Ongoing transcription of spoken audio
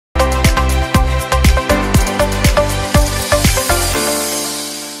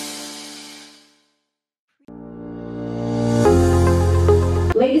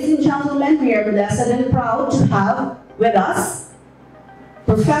are blessed and proud to have with us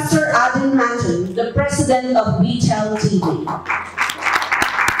Professor Adin Manton, the President of WeTel TV.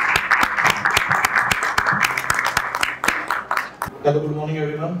 Hello, good morning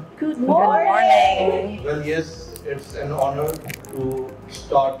everyone. Good morning. Well, yes, it's an honor to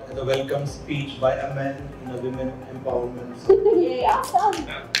start the welcome speech by a man in a women empowerment. Yeah, awesome.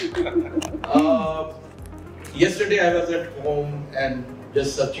 Yesterday I was at home and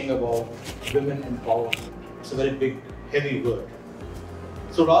just searching about women empowerment. It's a very big, heavy word.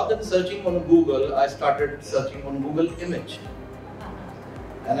 So rather than searching on Google, I started searching on Google image.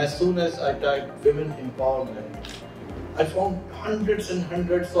 And as soon as I typed women empowerment, I found hundreds and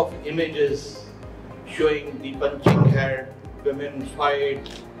hundreds of images showing the punching head, women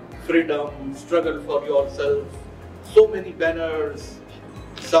fight, freedom, struggle for yourself, so many banners,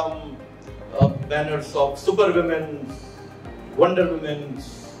 some banners of super women, wonder women.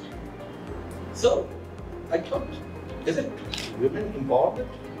 So I thought, is it women empowerment?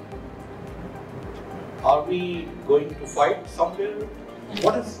 Are we going to fight somewhere?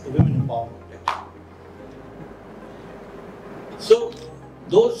 What is women empowerment? So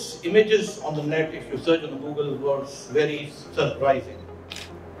those images on the net, if you search on Google, was very surprising.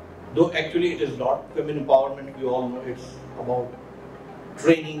 Though actually it is not women empowerment, we all know it's about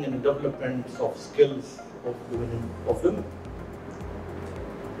training and development of skills of women.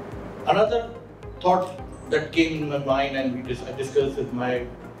 Another thought that came in my mind, and I discussed with my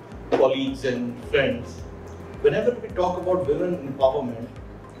colleagues and friends, whenever we talk about women empowerment,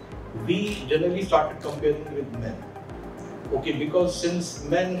 we generally started comparing with men. Okay, because since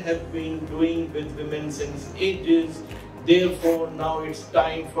men have been doing with women since ages, therefore now it's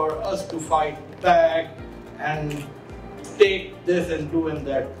time for us to fight back and take this and do and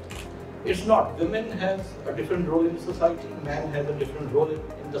that. It's not. Women has a different role in society, man has a different role in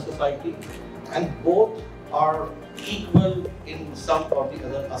the society, and both are equal in some or the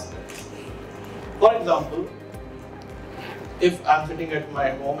other aspects. For example, if I'm sitting at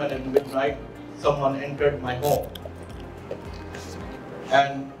my home and at midnight someone entered my home,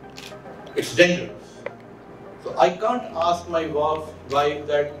 and it's dangerous. So I can't ask my wife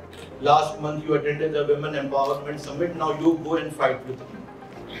that last month you attended the Women Empowerment Summit, now you go and fight with me.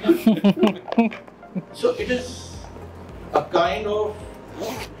 So it is a kind of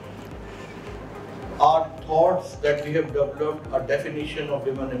our thoughts that we have developed a definition of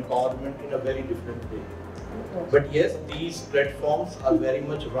women empowerment in a very different way. But yes, these platforms are very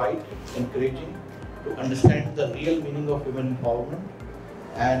much right, encouraging to understand the real meaning of women empowerment.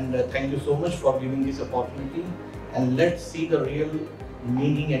 And thank you so much for giving this opportunity, and let's see the real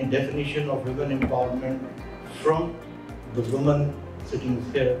meaning and definition of women empowerment from the woman sitting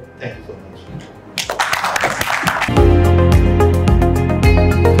here. Thank you so much.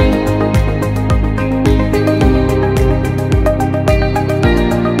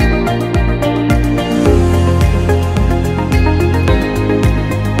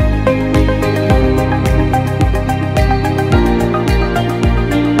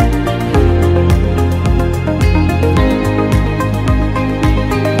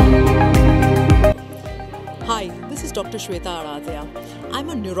 Dr. Shweta Aradhya. I'm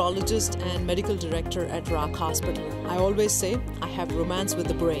a neurologist and medical director at RAK Hospital. I always say I have romance with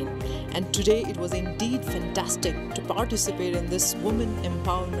the brain, and today it was indeed fantastic to participate in this Women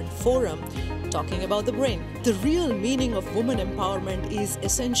Empowerment Forum talking about the brain. The real meaning of women empowerment is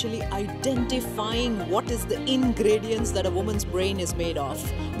essentially identifying what is the ingredients that a woman's brain is made of.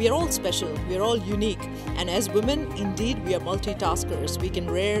 We are all special, we are all unique, and as women, indeed, we are multitaskers. We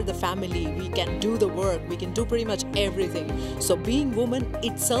can rear the family, we can do the work, we can do pretty much everything. So being woman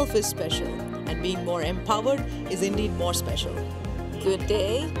itself is special, and being more empowered is indeed more special. Good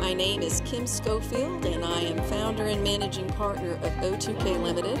day, my name is Kim Schofield, and I am founder and managing partner of O2K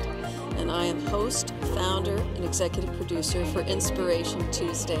Limited, and I am host, founder, and executive producer for Inspiration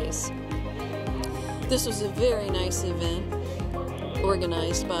Tuesdays. This was a very nice event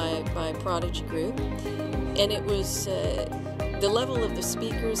organized by Prodigy Group, and it was the level of the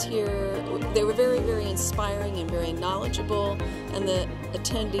speakers here, they were very, very inspiring and very knowledgeable, and the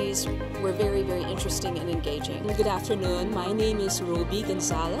attendees were very, very interesting and engaging. Good afternoon. My name is Ruby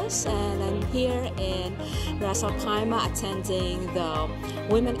Gonzalez, and I'm here in Ras Al Khaimah attending the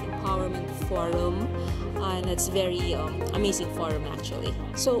Women Empowerment Forum, and it's a very amazing forum actually.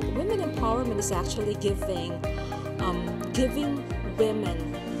 So women empowerment is actually giving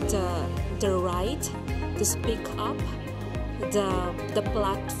women the right to speak up, the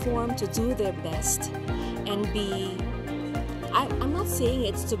platform to do their best, and be I'm not saying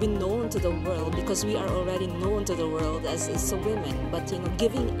it's to be known to the world, because we are already known to the world as women, but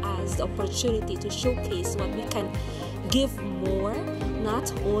giving us the opportunity to showcase what we can give more,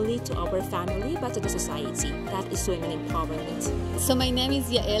 not only to our family but to the society. That is women empowerment. So my name is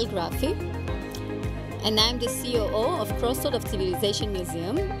Yael Grafi, and I'm the COO of Crossroad of Civilization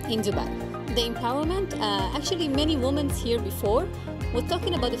Museum in Dubai. The empowerment, actually many women here before were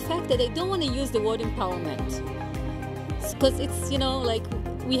talking about the fact that they don't want to use the word empowerment, because it's, like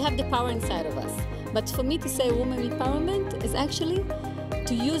we have the power inside of us. But for me to say women empowerment is actually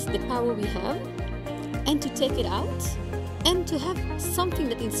to use the power we have and to take it out, and to have something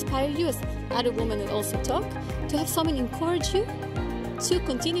that inspires you, as other women will also talk, to have someone encourage you to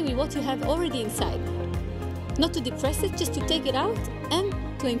continue with what you have already inside. Not to depress it, just to take it out and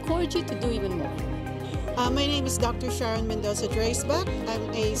to encourage you to do even more. My name is Dr. Sharon Mendoza Dreisbach. I'm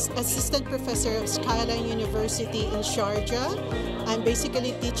an assistant professor of Skyline University in Sharjah. I'm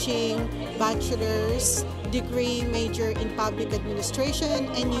basically teaching bachelor's degree major in public administration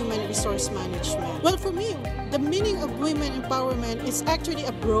and human resource management. Well, for me, the meaning of women empowerment is actually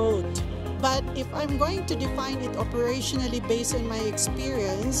abroad. But if I'm going to define it operationally based on my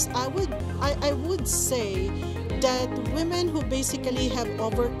experience, I would say that women who basically have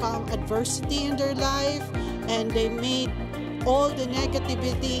overcome adversity in their life and they made all the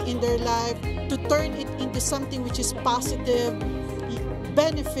negativity in their life to turn it into something which is positive,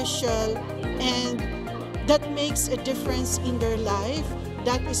 beneficial, and that makes a difference in their life.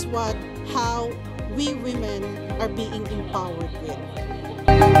 That is how we women are being empowered with.